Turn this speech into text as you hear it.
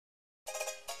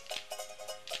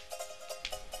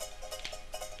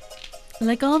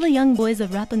Like all the young boys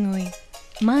of Rapa Nui,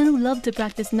 Manu loved to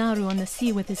practice naru on the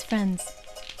sea with his friends.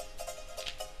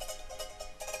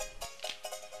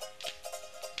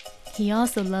 He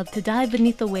also loved to dive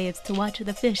beneath the waves to watch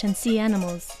the fish and sea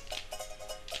animals.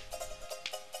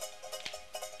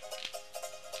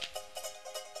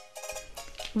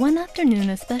 One afternoon,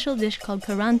 a special dish called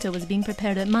karanta was being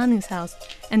prepared at Manu's house,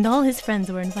 and all his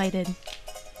friends were invited.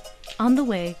 On the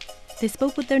way, they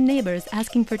spoke with their neighbors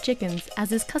asking for chickens,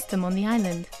 as is custom on the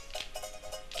island.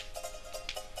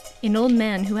 An old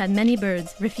man who had many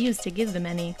birds refused to give them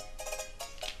any.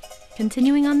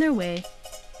 Continuing on their way,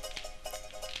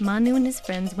 Manu and his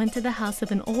friends went to the house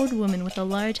of an old woman with a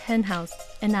large hen house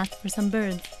and asked for some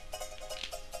birds.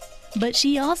 But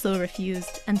she also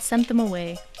refused and sent them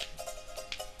away.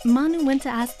 Manu went to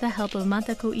ask the help of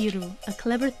MATA-KO-IRO, a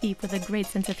clever thief with a great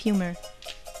sense of humor.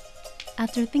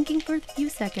 After thinking for a few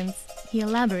seconds, he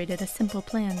elaborated a simple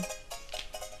plan.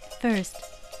 First,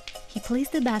 he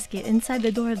placed a basket inside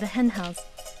the door of the hen house,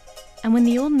 and when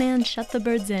the old man shut the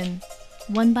birds in,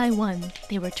 one by one,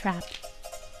 they were trapped.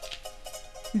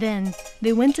 Then,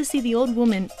 they went to see the old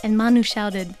woman, and Manu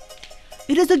shouted,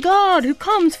 "It is a god who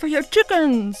comes for your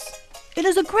chickens! It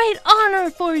is a great honor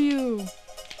for you!"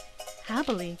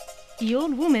 Happily, the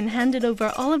old woman handed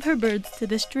over all of her birds to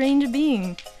the strange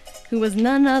being, who was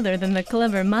none other than the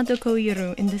clever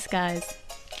MATA-KO-IRO in disguise.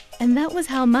 And that was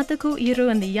how MATA-KO-IRO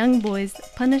and the young boys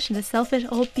punished the selfish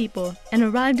old people and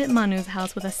arrived at Manu's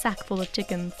house with a sack full of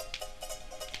chickens.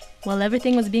 While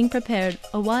everything was being prepared,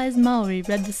 a wise Maori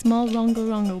read the small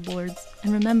rongo-rongo boards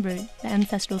and remembered the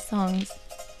ancestral songs.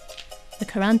 The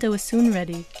karanta was soon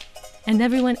ready, and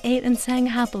everyone ate and sang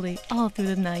happily all through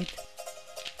the night.